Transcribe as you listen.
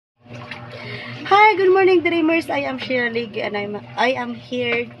Hi, good morning dreamers. I am Shella Ligue and I am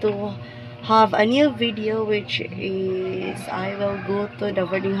here to have a new video, which is I will go to the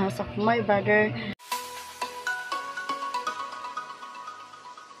boarding house of my brother.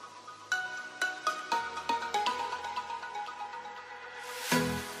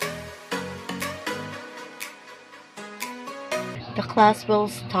 The class will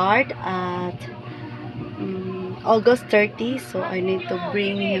start at August 30, so I need to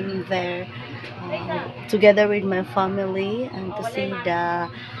bring him there together with my family and to see the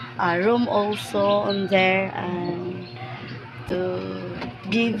room also on there, and to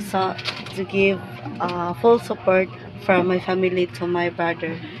give full support from my family to my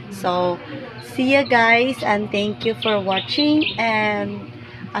brother. So see you guys, and thank you for watching, and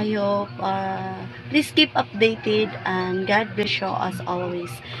I hope please keep updated, and God bless you as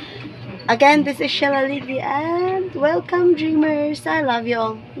always. Again, this is Shella Ligue, and welcome dreamers. I love you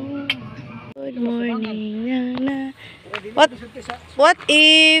all. Good morning, Nana. What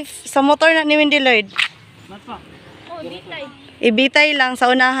if sa motor na ni Wendy Lloyd? Ibitay lang sa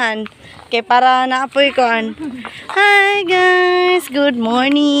unahan. Kaya para naapoy ko an. Hi guys, good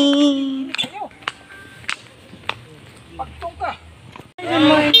morning. Good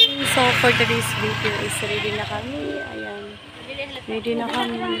morning. So for today's video is ready na kami. Ayan. Ready na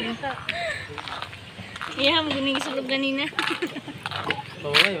kami. Iya, maguning isulog ganina.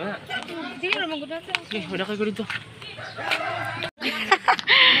 Baway, wala. Hindi, naman gud natin. Eh, wala kayo dito.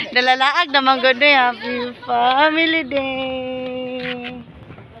 Dalalaag naman gud eh. Happy Family Day.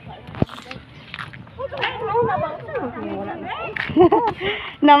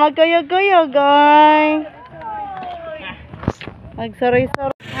 Na magkuyog-kuyog, guys.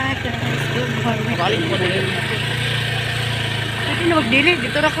 Magsaroy-saroy. Hi guys, good morning. Balik po din. Hindi na magdili,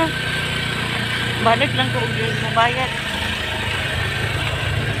 dito na ka. Balik lang ko yung mabayad.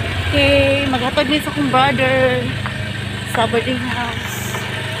 Okay, maghatod din sa kong brother sa boarding house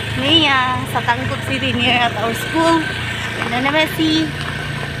niya sa Tanggog City near at our school. Na naman si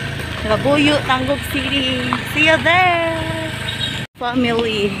Labuyo, Tanggog City. See you there,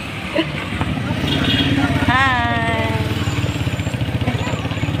 family. Hi.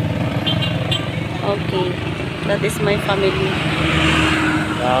 Okay, that is my family.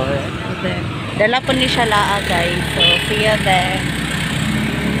 Okay. Dala po ni Shella, guys. So, see you there.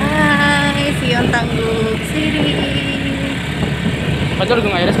 Hi! See you on Tanggog City. Padulog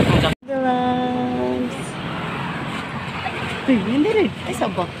ng ayos sa pangkat. Relax. Uy, hindi rin. Ay,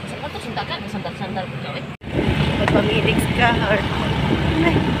 sabo. Ito, sandal ko gawin. Magpamilix ka, or...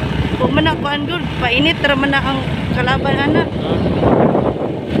 Ay, huwag man ako andun. Painit, tara man na ang kalaban, anak.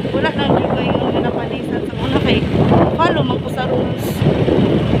 Wala lang di kayo napanisan sa una kay follow man ko sa rules.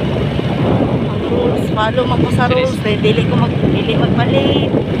 Ang rules, follow man ko sa rules. Kaya dili magpalit.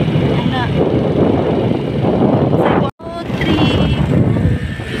 Ana. Sa Roadtrip.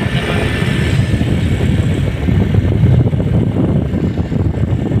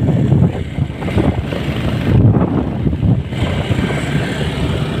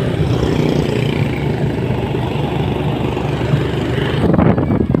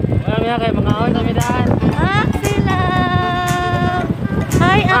 Kayo makahon sa medaan. Axela!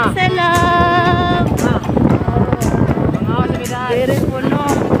 Hi, Axela! Makahon sa medaan. Very puno.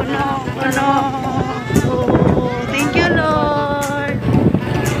 Oh, thank you, Lord.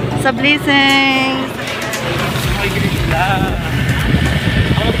 Sa blessings. Ay, gilis sila.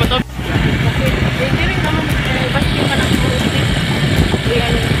 Ako magpatop. Pwede rin naman. Basta yung anak mo.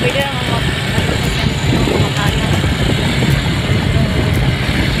 Pwede naman makanan.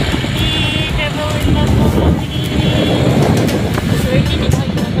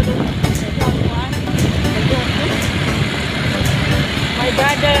 My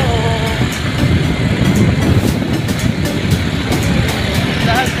brother,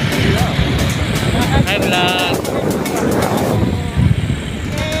 Hi, vlog.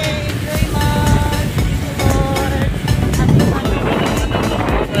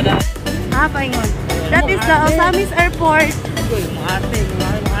 paingon. That is the Osamis Airport. Uy, mga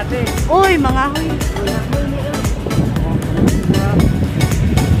ate. Uy, mga huy.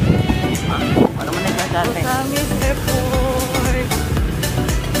 Ano man yung ate? Osamis Airport.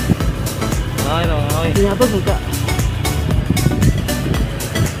 Ay. Pinabag mo ka.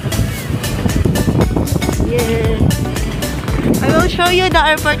 Yeah. I will show you the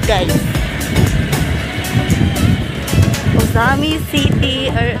airport, guys. Osamis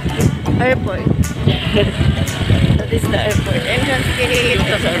City Airport. That is the airport. Entrance gate.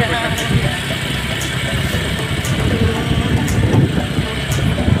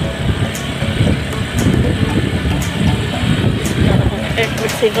 Center for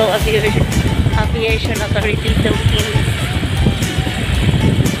Civil Aviation Authority Philippines.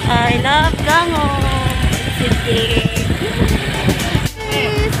 I love Gango City.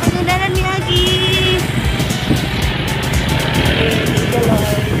 Yes, pagundana ni Agi. Thank you,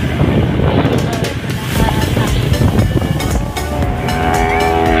 Lord.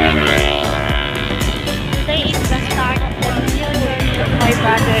 Today is the start of the new year with my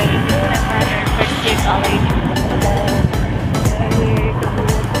brother. My brother first year college. We're here to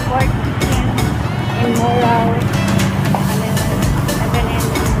support him in moral and then in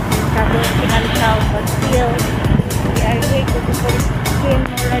struggle financial, but still we are here to support him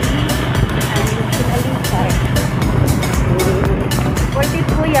morally and emotionally. Supportive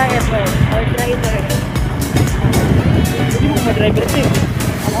kuya ever, our driver. Hindi mo mag-driver ito eh.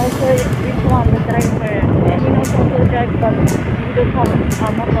 And also this one, the driver. And he knows how to drive, but he don't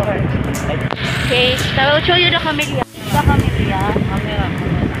have a motor. Okay, so I will show you the camellia. The camellia. Camellia.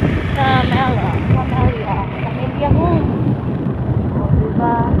 Camellia home. O,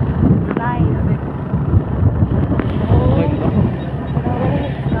 diba? Nice.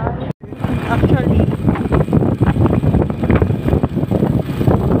 Actually,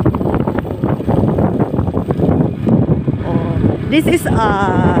 this is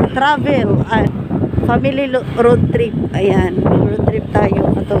a travel at family road trip. Ayan, road trip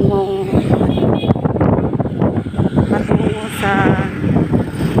tayo patungo sa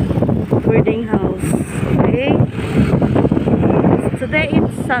boarding house. Okay? Today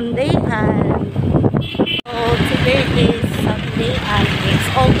it's Sunday and today is Sunday and it's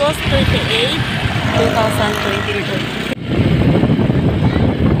August 28, 2022.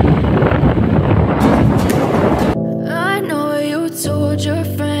 Told your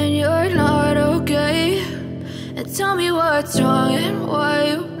friend you're not okay, and tell me what's wrong and why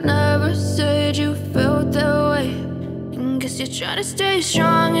you never said you felt that way. And guess you're trying to stay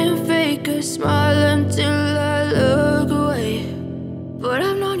strong and fake a smile until I look away. But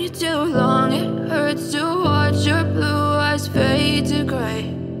I've known you too long, it hurts to watch your blue eyes fade to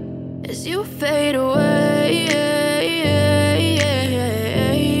gray as you fade away,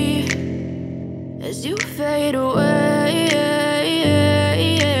 as you fade away.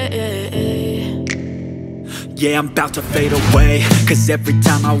 Yeah, I'm about to fade away, cause every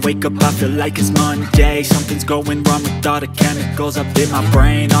time I wake up I feel like it's Monday. Something's going wrong with all the chemicals up in my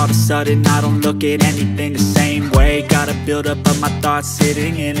brain. All of a sudden I don't look at anything the same way. Gotta build up of my thoughts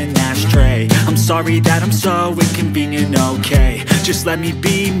sitting in an ashtray. I'm sorry that I'm so inconvenient, okay. Just let me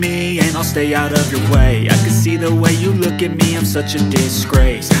be me and I'll stay out of your way. I can see the way you look at me, I'm such a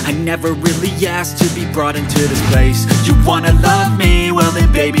disgrace. I never really asked to be brought into this place. You wanna love me? Well then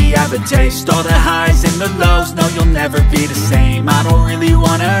baby I have a taste. All the highs and the lows, no you'll never be the same. I don't really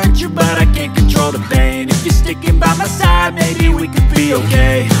wanna hurt you but I can't control the pain. If you're sticking by my side maybe we could be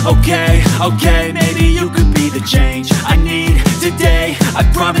okay. Okay, maybe you could be the change I need today. I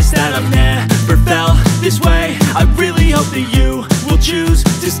promise that I've never felt this way. I really hope that you will choose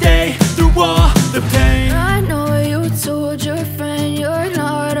to stay through all the pain. I know you told your friend you're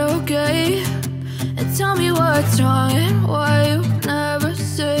not okay, and tell me what's wrong and why you never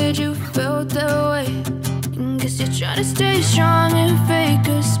said you felt that way. And guess you're trying to stay strong and fake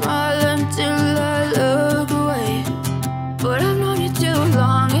a smile until I look away. But I've known you too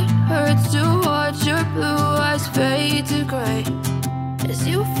long, it hurts to watch your blue eyes fade to gray as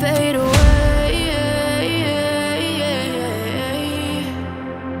you fade away,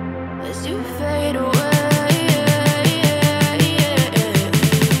 as you fade away.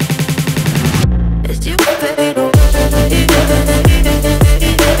 As you fade away.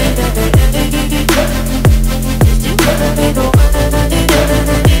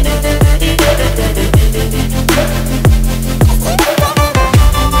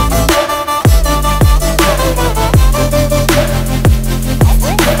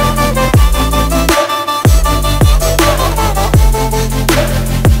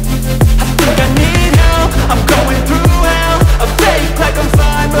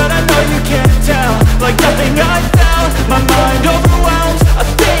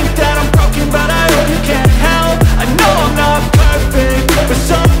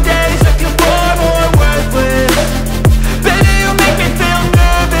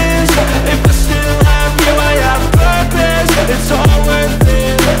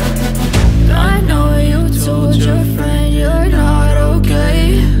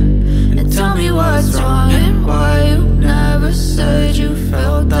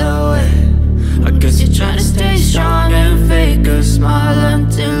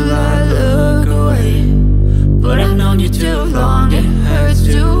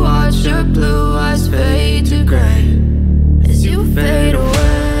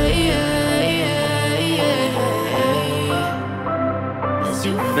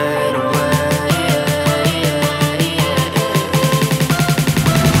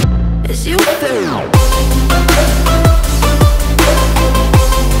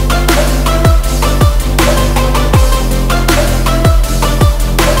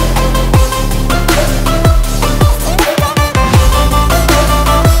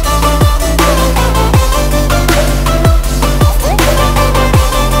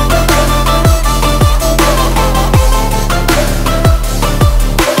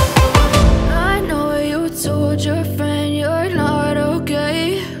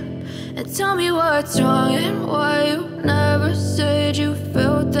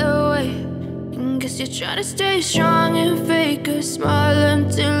 you're trying to stay strong and fake a smile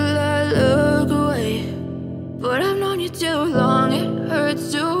until I look away. But I've known you too long, it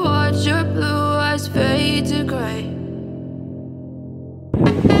hurts to watch your blue eyes fade to gray.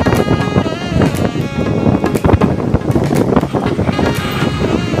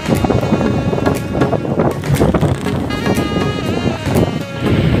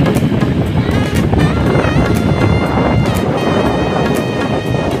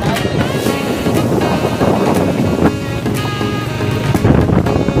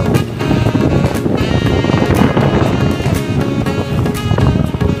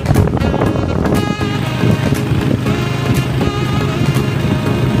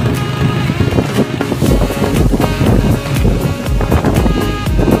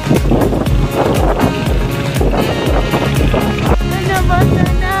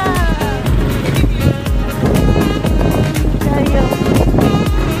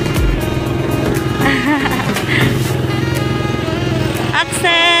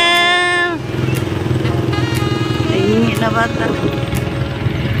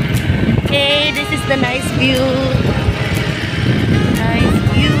 Okay, this is the nice view. Nice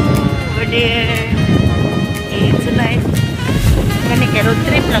view over there. It's a nice. Kani kay road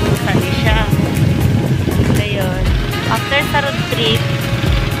trip lang sa siya. Ayun. After sa road trip,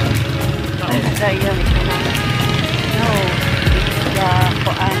 ayun. No, it's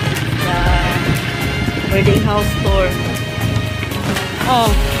the boarding house tour.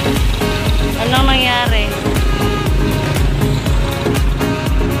 Oh, anong nangyari?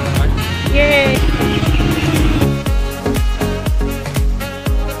 Yay!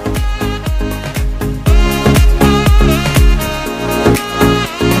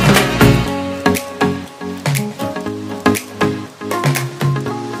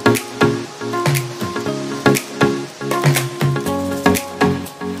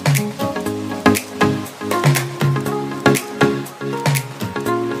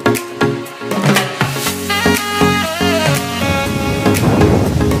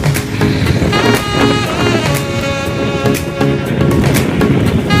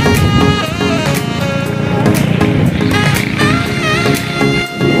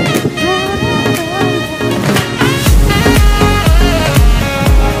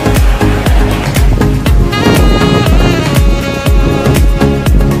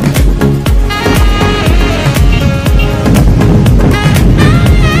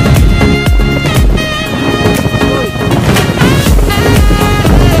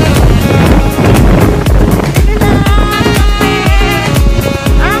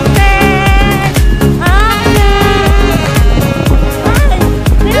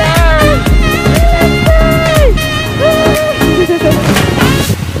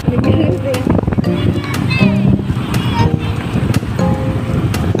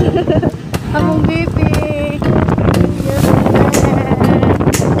 Among baby.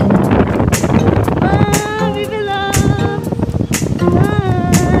 Baby love.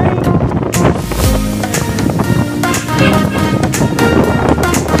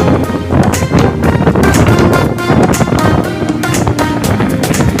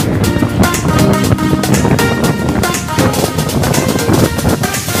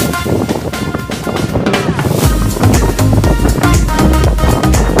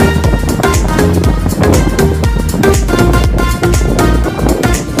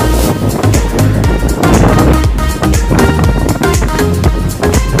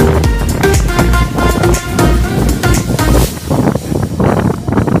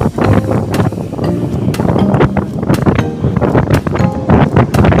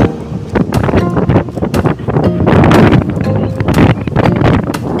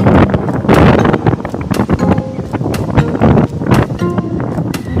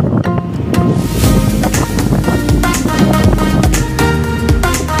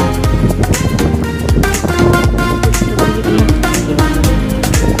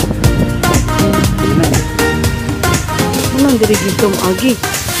 Dari dito agi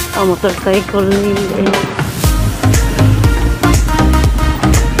motorcycle ni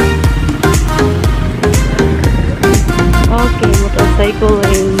okay, motorcycle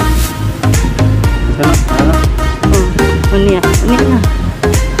lane. Sana? Unya na.